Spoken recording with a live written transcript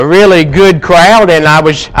A really good crowd, and I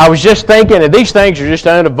was just thinking that these things are just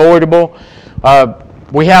unavoidable.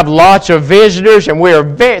 We have lots of visitors, and we are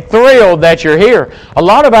very thrilled that you're here. A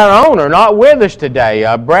lot of our own are not with us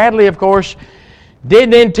today. Bradley, of course,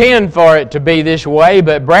 didn't intend for it to be this way,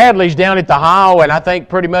 but Bradley's down at the hall, and I think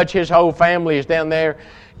pretty much his whole family is down there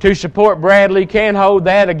to support Bradley. Can't hold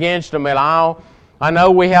that against them at all. I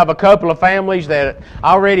know we have a couple of families that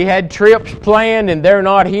already had trips planned and they're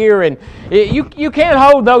not here, and you can't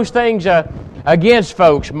hold those things against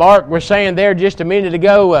folks. Mark was saying there just a minute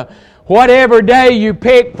ago, whatever day you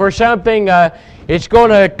pick for something, it's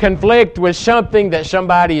going to conflict with something that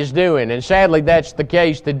somebody is doing, and sadly that's the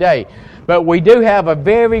case today. But we do have a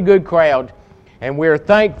very good crowd, and we're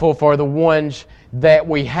thankful for the ones that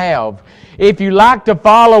we have. If you like to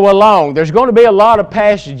follow along, there's going to be a lot of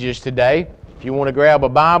passages today. If you want to grab a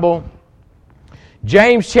Bible,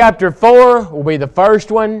 James chapter 4 will be the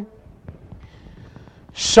first one.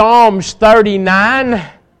 Psalms 39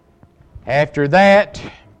 after that.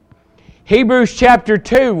 Hebrews chapter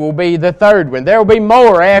 2 will be the third one. There will be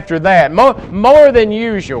more after that, more than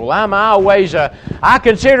usual. I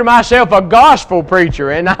consider myself a gospel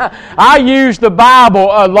preacher, and I use the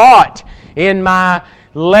Bible a lot in my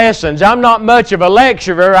lessons. I'm not much of a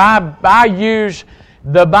lecturer. I use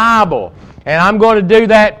the Bible. And I'm going to do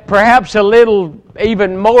that perhaps a little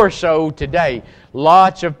even more so today.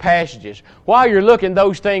 Lots of passages. While you're looking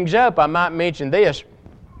those things up, I might mention this.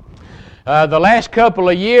 The last couple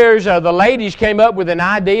of years, the ladies came up with an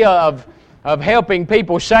idea of helping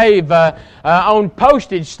people save on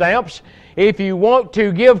postage stamps. If you want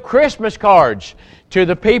to give Christmas cards to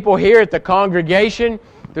the people here at the congregation,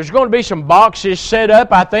 there's going to be some boxes set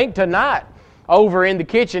up, I think, tonight over in the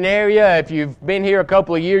kitchen area. If you've been here a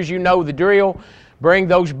couple of years, you know the drill. Bring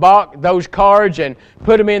those cards and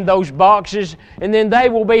put them in those boxes, and then they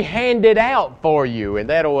will be handed out for you, and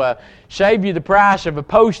that'll save you the price of a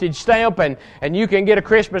postage stamp, and you can get a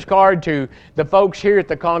Christmas card to the folks here at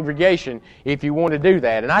the congregation if you want to do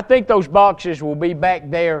that. And I think those boxes will be back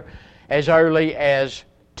there as early as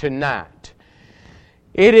tonight.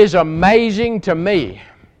 It is amazing to me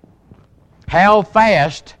how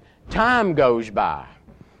fast time goes by.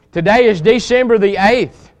 Today is December the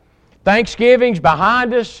 8th. Thanksgiving's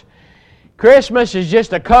behind us. Christmas is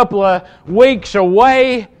just a couple of weeks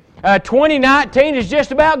away. 2019 is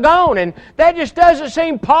just about gone, and that just doesn't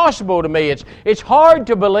seem possible to me. It's hard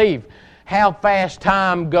to believe how fast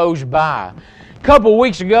time goes by. A couple of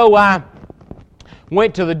weeks ago, I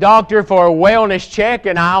went to the doctor for a wellness check,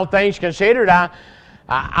 and all things considered,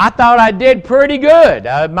 I thought I did pretty good.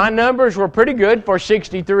 My numbers were pretty good for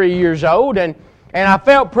 63 years old, and I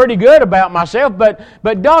felt pretty good about myself.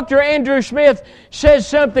 But Dr. Andrew Smith said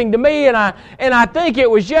something to me, and I think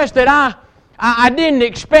it was just that I didn't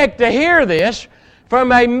expect to hear this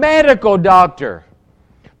from a medical doctor.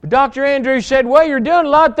 But Dr. Andrew said, well, you're doing a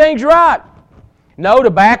lot of things right. No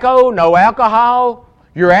tobacco, no alcohol,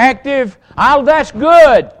 you're active, all that's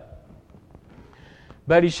good.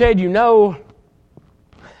 But he said, you know,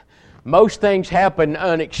 most things happen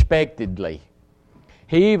unexpectedly.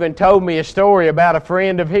 He even told me a story about a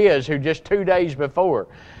friend of his who just 2 days before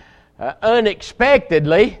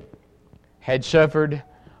unexpectedly had suffered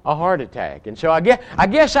a heart attack. And so I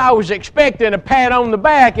guess I was expecting a pat on the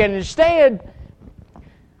back, and instead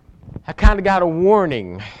I kind of got a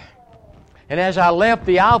warning. And as I left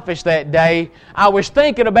the office that day, I was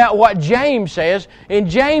thinking about what James says in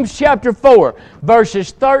James chapter 4,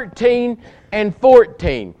 verses 13 and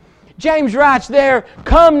 14. James writes there,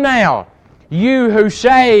 come now, you who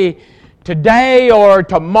say, today or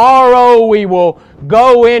tomorrow we will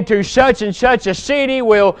go into such and such a city,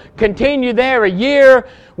 we'll continue there a year,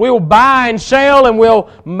 we'll buy and sell and we'll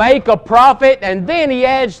make a profit. And then he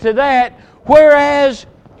adds to that, whereas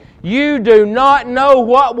you do not know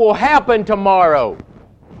what will happen tomorrow.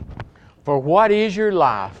 For what is your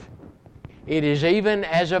life? It is even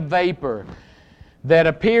as a vapor that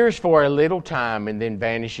appears for a little time and then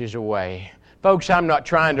vanishes away. Folks, I'm not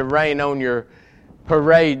trying to rain on your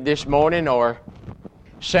parade this morning or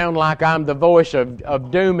sound like I'm the voice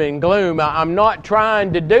of doom and gloom. I'm not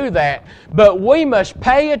trying to do that. But we must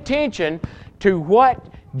pay attention to what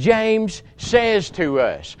James says to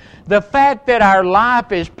us. The fact that our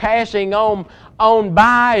life is passing on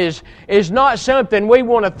by is not something we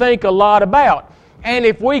want to think a lot about. And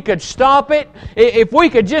if we could stop it, if we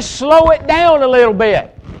could just slow it down a little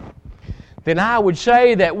bit, then I would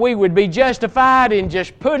say that we would be justified in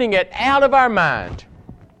just putting it out of our mind.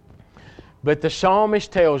 But the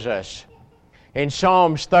psalmist tells us in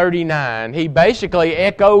Psalms 39, he basically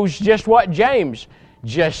echoes just what James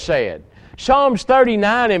just said. Psalms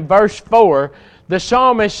 39 in verse 4, the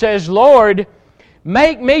psalmist says, Lord,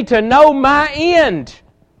 make me to know my end.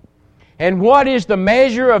 And what is the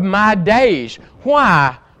measure of my days?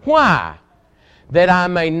 Why? Why? That I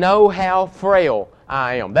may know how frail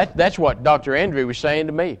I am. That's what Dr. Andrew was saying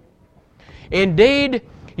to me. Indeed,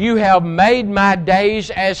 you have made my days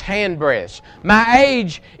as handbreadths. My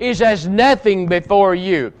age is as nothing before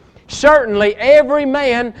you. Certainly every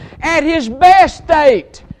man at his best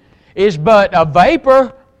state is but a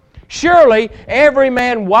vapor. Surely every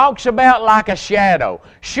man walks about like a shadow.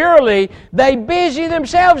 Surely they busy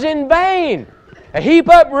themselves in vain, heap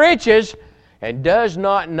up riches, and does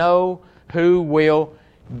not know who will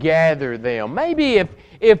gather them. Maybe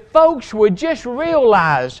if folks would just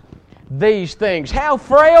realize these things, how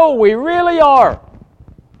frail we really are,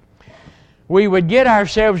 we would get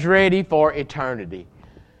ourselves ready for eternity.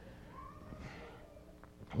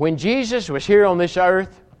 When Jesus was here on this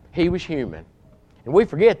earth, He was human. And we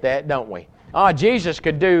forget that, don't we? Jesus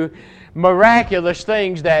could do miraculous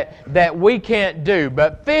things that we can't do.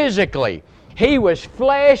 But physically, He was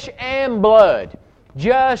flesh and blood,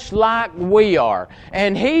 just like we are.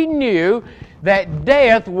 And He knew that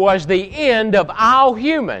death was the end of all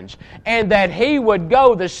humans, and that He would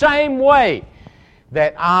go the same way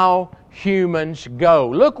that all humans go.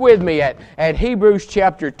 Look with me at Hebrews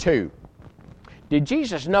chapter 2. Did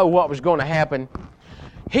Jesus know what was going to happen?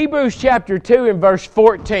 Hebrews chapter 2 and verse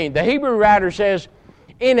 14. The Hebrew writer says,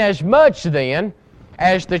 Inasmuch then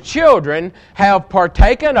as the children have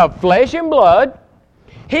partaken of flesh and blood,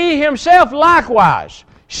 He Himself likewise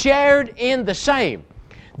shared in the same,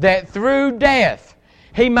 that through death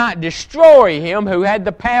He might destroy him who had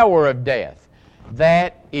the power of death.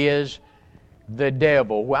 That is the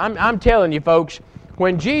devil. Well, I'm telling you folks,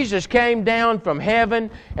 when Jesus came down from heaven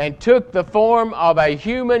and took the form of a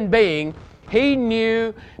human being, He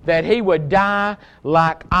knew that He would die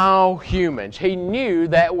like all humans. He knew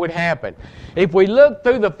that would happen. If we look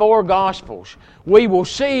through the four Gospels, we will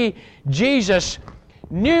see Jesus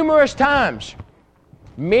numerous times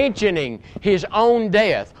mentioning His own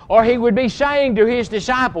death. Or He would be saying to His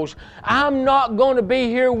disciples, I'm not going to be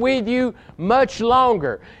here with you much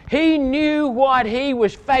longer. He knew what He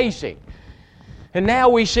was facing. And now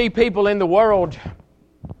we see people in the world,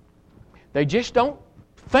 they just don't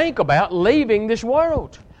think about leaving this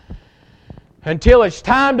world until it's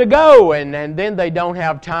time to go, and then they don't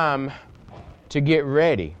have time to get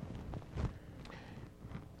ready.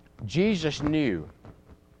 Jesus knew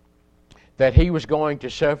that He was going to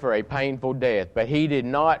suffer a painful death, but He did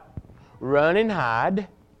not run and hide.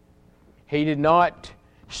 He did not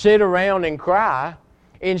sit around and cry.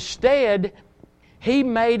 Instead, He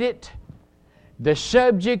made it the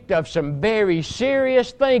subject of some very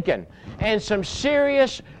serious thinking and some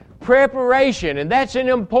serious preparation. And that's an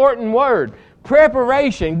important word.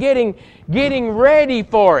 Preparation, getting ready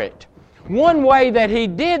for it. One way that He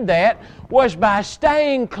did that was by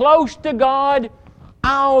staying close to God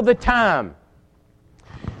all the time.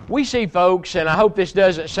 We see folks, and I hope this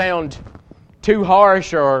doesn't sound too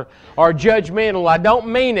harsh or judgmental. I don't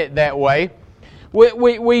mean it that way.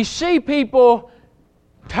 We see people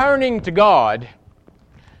turning to God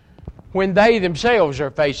when they themselves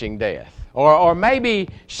are facing death. Or maybe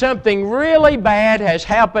something really bad has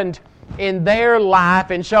happened in their life,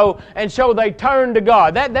 and so they turn to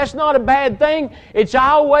God. That's not a bad thing. It's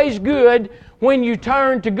always good when you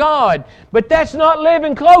turn to God. But that's not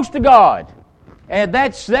living close to God. And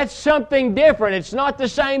that's something different. It's not the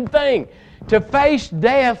same thing. To face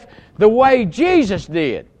death the way Jesus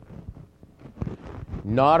did.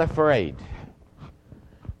 Not afraid.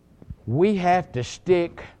 We have to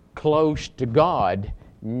stick close to God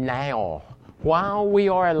now, while we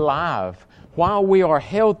are alive, while we are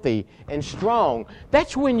healthy and strong.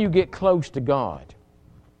 That's when you get close to God.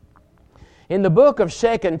 In the book of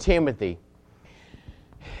 2 Timothy,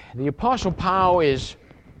 the Apostle Paul is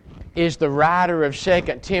the writer of 2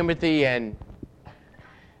 Timothy, and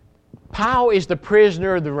Paul is the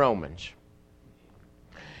prisoner of the Romans.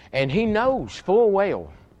 And he knows full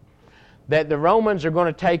well that the Romans are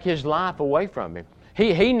going to take his life away from him.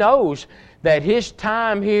 He knows that his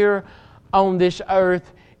time here on this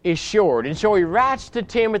earth is short. And so he writes to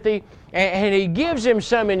Timothy, and he gives him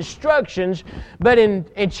some instructions. But in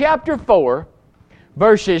chapter 4,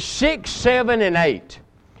 verses 6, 7, and 8,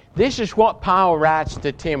 this is what Paul writes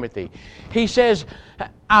to Timothy. He says,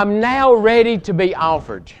 I'm now ready to be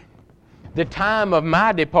offered. The time of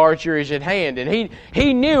my departure is at hand. And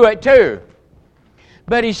he knew it too.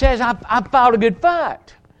 But he says, I've fought a good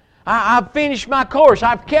fight. I've finished my course.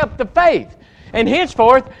 I've kept the faith. And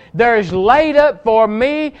henceforth there is laid up for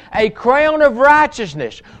me a crown of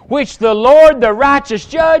righteousness, which the Lord, the righteous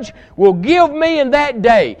judge, will give me in that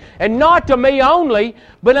day. And not to me only,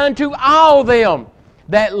 but unto all them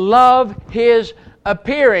that love His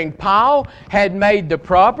appearing. Paul had made the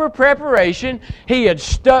proper preparation. He had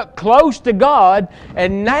stuck close to God.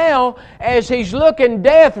 And now, as he's looking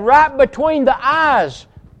death right between the eyes,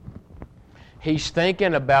 he's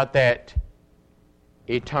thinking about that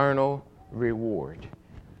eternal reward.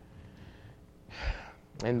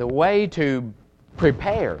 And the way to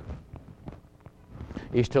prepare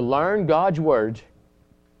is to learn God's words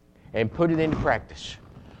and put it into practice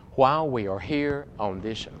while we are here on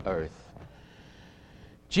this earth.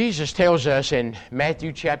 Jesus tells us in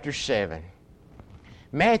Matthew chapter 7,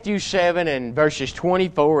 Matthew 7 and verses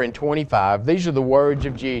 24 and 25, these are the words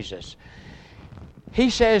of Jesus. He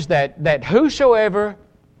says that whosoever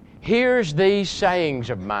hears these sayings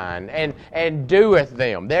of mine and doeth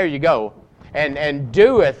them. There you go. And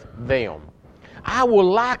doeth them. I will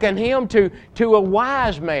liken him to a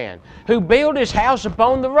wise man who built his house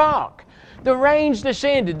upon the rock. The rains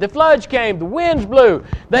descended, the floods came, the winds blew.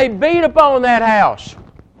 They beat upon that house.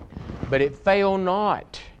 But it fell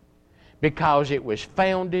not, because it was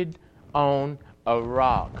founded on a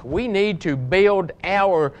rock. We need to build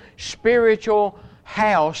our spiritual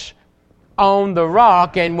house on the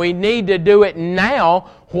rock, and we need to do it now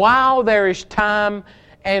while there is time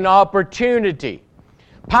and opportunity.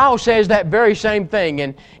 Paul says that very same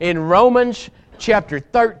thing in Romans chapter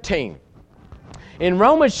 13. In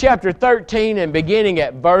Romans chapter 13 and beginning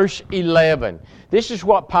at verse 11, this is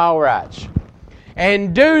what Paul writes.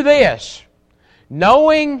 And do this,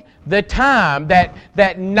 knowing the time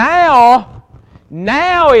that now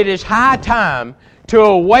it is high time to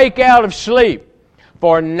awake out of sleep.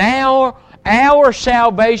 For now our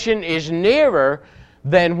salvation is nearer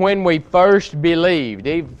than when we first believed.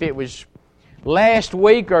 If it was last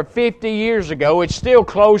week or 50 years ago, it's still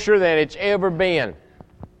closer than it's ever been.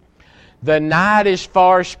 The night is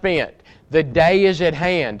far spent. The day is at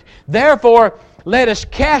hand. Therefore, let us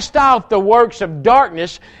cast off the works of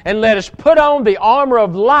darkness and let us put on the armor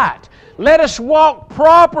of light. Let us walk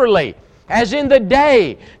properly as in the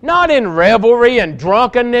day, not in revelry and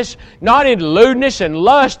drunkenness, not in lewdness and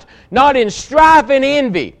lust, not in strife and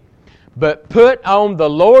envy, but put on the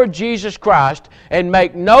Lord Jesus Christ and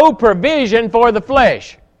make no provision for the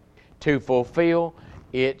flesh to fulfill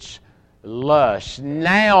its lust.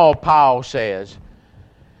 Now, Paul says,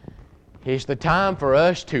 it's the time for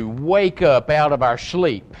us to wake up out of our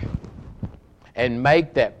sleep and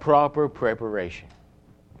make that proper preparation.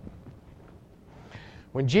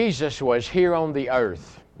 When Jesus was here on the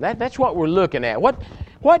earth, that's what we're looking at.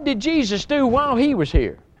 What did Jesus do while He was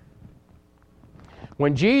here?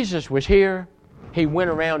 When Jesus was here, He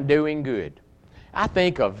went around doing good. I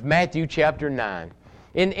think of Matthew chapter 9.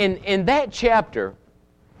 In that chapter,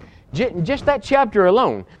 just that chapter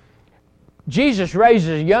alone, Jesus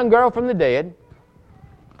raises a young girl from the dead.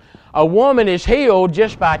 A woman is healed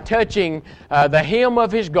just by touching the hem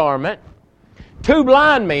of His garment. 2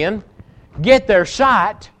 blind men get their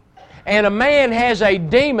sight, and a man has a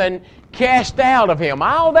demon cast out of him.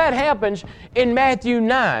 All that happens in Matthew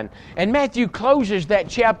 9. And Matthew closes that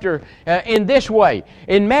chapter in this way.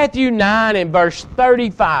 In Matthew 9 and verse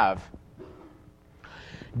 35,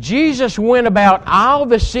 Jesus went about all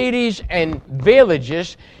the cities and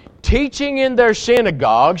villages, teaching in their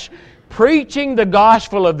synagogues, preaching the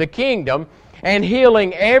gospel of the kingdom, and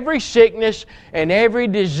healing every sickness and every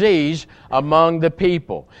disease among the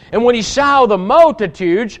people. And when He saw the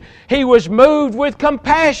multitudes, He was moved with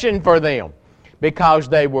compassion for them, because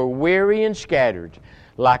they were weary and scattered,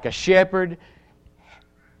 like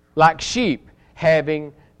sheep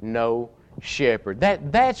having no shepherd.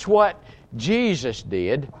 That's what Jesus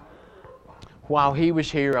did while He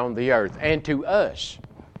was here on the earth. And to us,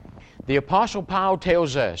 the Apostle Paul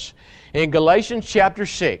tells us in Galatians chapter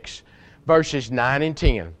 6, verses 9 and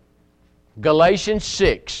 10. Galatians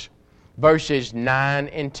 6, verses 9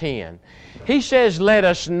 and 10. He says, let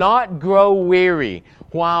us not grow weary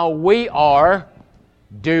while we are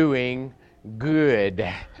doing good.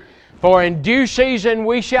 For in due season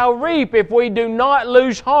we shall reap if we do not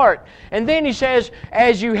lose heart. And then he says,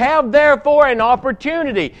 as you have therefore an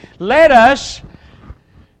opportunity, let us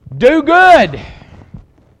do good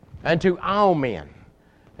unto all men,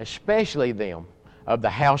 especially them of the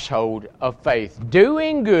household of faith.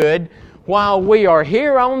 Doing good while we are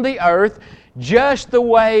here on the earth, just the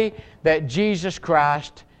way that Jesus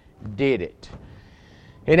Christ did it.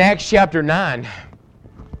 In Acts chapter 9,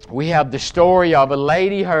 we have the story of a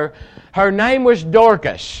lady. Her name was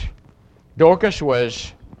Dorcas. Dorcas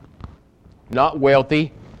was not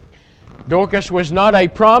wealthy. Dorcas was not a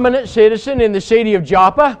prominent citizen in the city of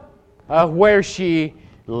Joppa, where she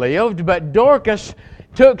lived, but Dorcas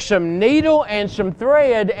took some needle and some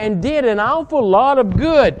thread and did an awful lot of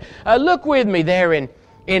good. Look with me there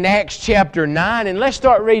in Acts chapter 9, and let's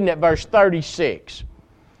start reading at verse 36.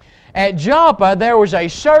 At Joppa there was a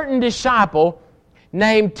certain disciple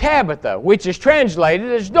named Tabitha, which is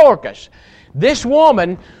translated as Dorcas. This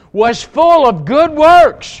woman was full of good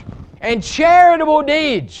works and charitable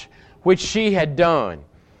deeds, which she had done.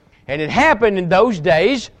 And it happened in those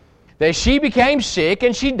days that she became sick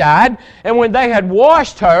and she died, and when they had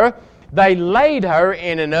washed her, they laid her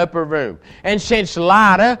in an upper room. And since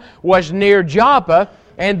Lydda was near Joppa,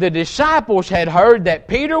 and the disciples had heard that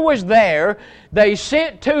Peter was there, they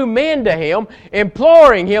sent 2 men to him,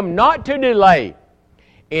 imploring him not to delay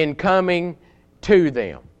in coming to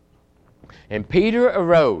them. And Peter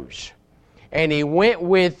arose, and he went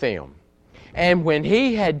with them. And when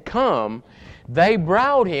he had come, they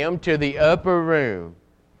brought him to the upper room.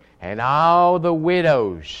 And all the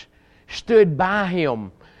widows stood by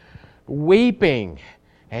him, weeping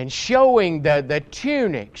and showing the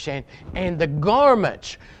tunics and the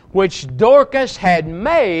garments which Dorcas had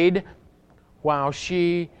made while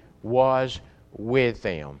she was with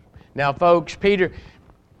them. Now, folks, Peter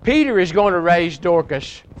is going to raise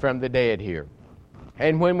Dorcas from the dead here.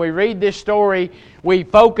 And when we read this story, we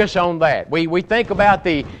focus on that. We think about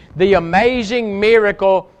the amazing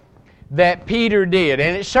miracle that Peter did.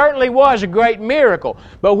 And it certainly was a great miracle.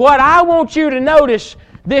 But what I want you to notice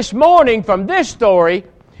this morning from this story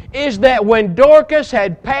is that when Dorcas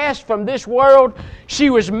had passed from this world, she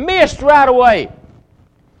was missed right away.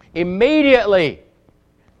 Immediately,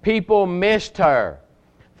 people missed her.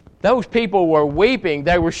 Those people were weeping.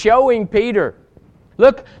 They were showing Peter,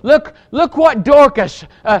 Look what Dorcas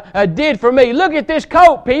did for me. Look at this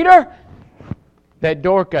coat, Peter, that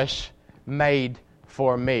Dorcas made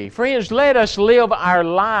for me. Friends, let us live our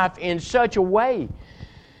life in such a way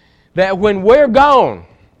that when we're gone,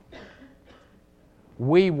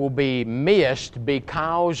 we will be missed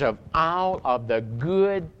because of all of the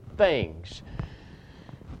good things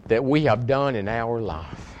that we have done in our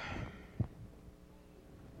life.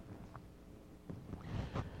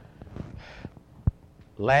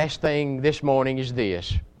 Last thing this morning is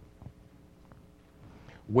this.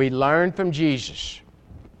 We learn from Jesus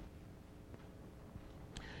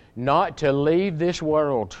not to leave this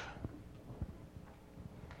world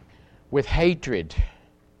with hatred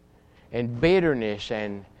and bitterness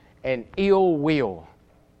and ill will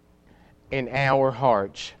in our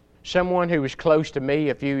hearts. Someone who was close to me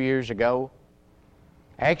a few years ago,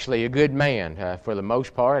 actually a good man for the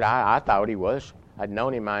most part. I thought he was. I'd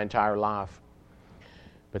known him my entire life.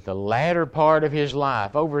 But the latter part of his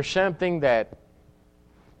life, over something that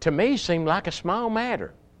to me seemed like a small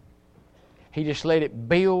matter, he just let it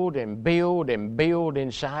build and build and build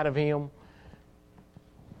inside of him.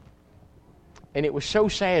 And it was so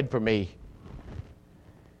sad for me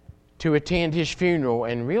to attend his funeral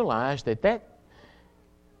and realize that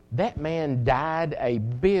man died a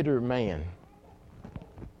bitter man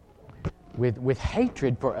with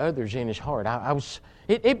hatred for others in his heart.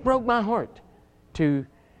 It broke my heart to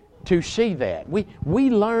see that. We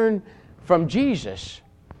learn from Jesus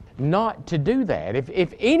not to do that.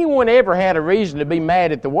 If anyone ever had a reason to be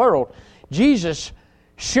mad at the world, Jesus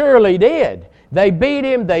surely did. They beat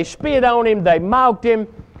him, they spit on him, they mocked him,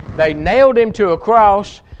 they nailed him to a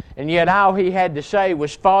cross, and yet all he had to say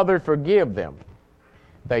was, "Father, forgive them.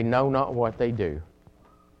 They know not what they do."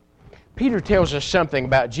 Peter tells us something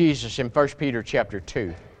about Jesus in 1 Peter chapter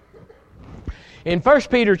 2. In 1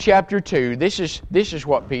 Peter chapter 2, this is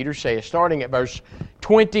what Peter says, starting at verse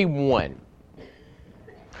 21.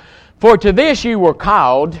 "For to this you were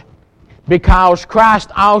called, because Christ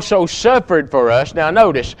also suffered for us." Now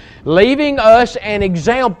notice, leaving us an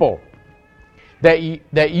example that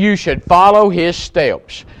you should follow His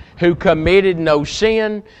steps, who committed no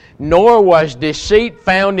sin, nor was deceit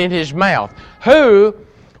found in His mouth, who,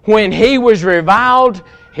 when He was reviled,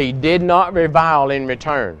 He did not revile in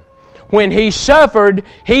return. When He suffered,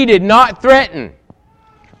 He did not threaten,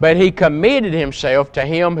 but He committed Himself to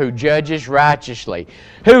Him who judges righteously,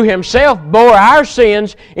 who Himself bore our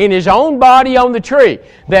sins in His own body on the tree,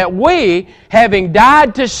 that we, having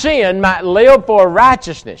died to sin, might live for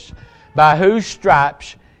righteousness, by whose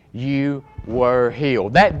stripes you were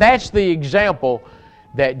healed. That's the example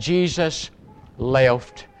that Jesus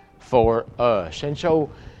left for us. And so,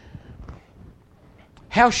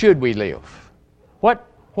 how should we live?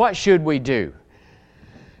 What should we do?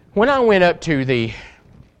 When I went up to the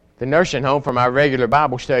nursing home for my regular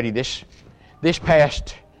Bible study this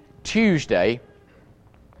past Tuesday,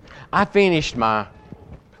 I finished my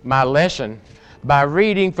lesson by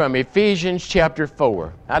reading from Ephesians chapter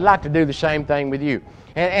 4. I'd like to do the same thing with you.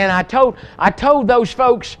 And I told those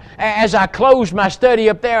folks as I closed my study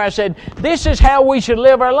up there, I said, this is how we should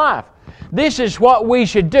live our life. This is what we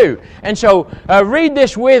should do. And so read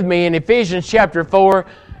this with me in Ephesians chapter 4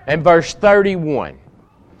 and verse 31.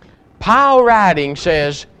 Paul writing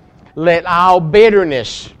says, let all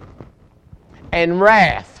bitterness and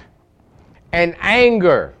wrath and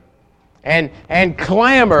anger and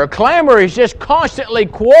clamor. Clamor is just constantly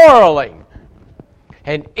quarreling.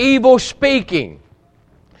 And evil speaking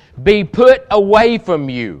be put away from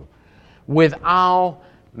you with all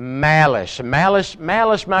malice.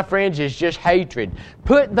 Malice, my friends, is just hatred.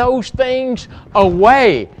 Put those things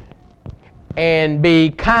away and be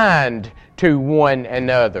kind to one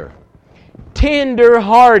another.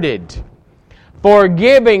 Tender-hearted,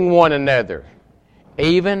 forgiving one another,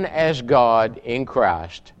 even as God in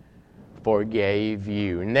Christ forgave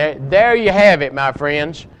you. And there you have it, my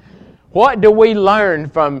friends. What do we learn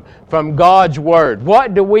from God's Word?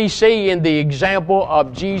 What do we see in the example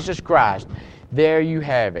of Jesus Christ? There you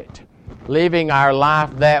have it. Living our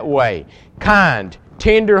life that way. Kind,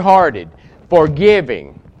 tender-hearted,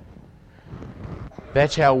 forgiving.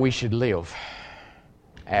 That's how we should live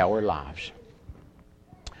our lives.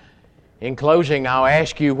 In closing, I'll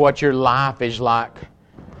ask you what your life is like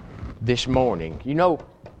this morning. You know,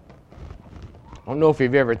 I don't know if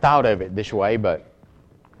you've ever thought of it this way, but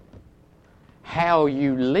how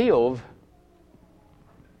you live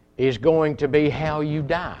is going to be how you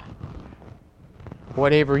die.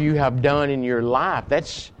 Whatever you have done in your life,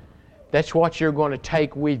 that's what you're going to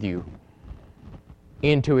take with you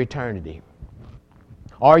into eternity.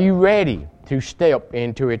 Are you ready to step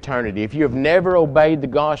into eternity? If you have never obeyed the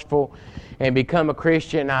gospel and become a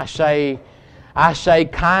Christian, I say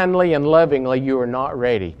kindly and lovingly, you are not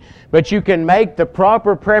ready. But you can make the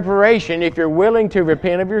proper preparation if you're willing to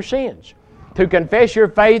repent of your sins, to confess your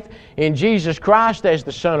faith in Jesus Christ as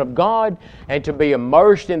the Son of God, and to be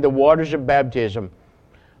immersed in the waters of baptism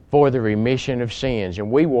for the remission of sins.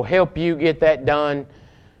 And we will help you get that done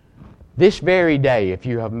this very day if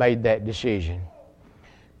you have made that decision.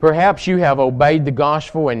 Perhaps you have obeyed the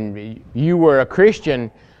gospel and you were a Christian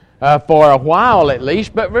for a while at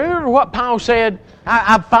least, but remember what Paul said,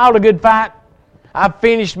 I've fought a good fight, I've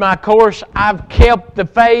finished my course, I've kept the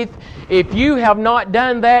faith. If you have not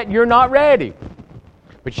done that, you're not ready.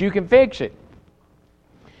 But you can fix it.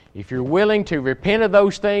 If you're willing to repent of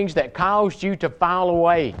those things that caused you to fall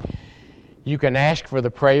away, you can ask for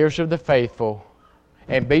the prayers of the faithful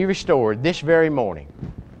and be restored this very morning.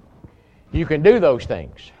 You can do those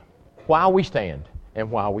things while we stand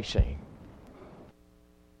and while we sing.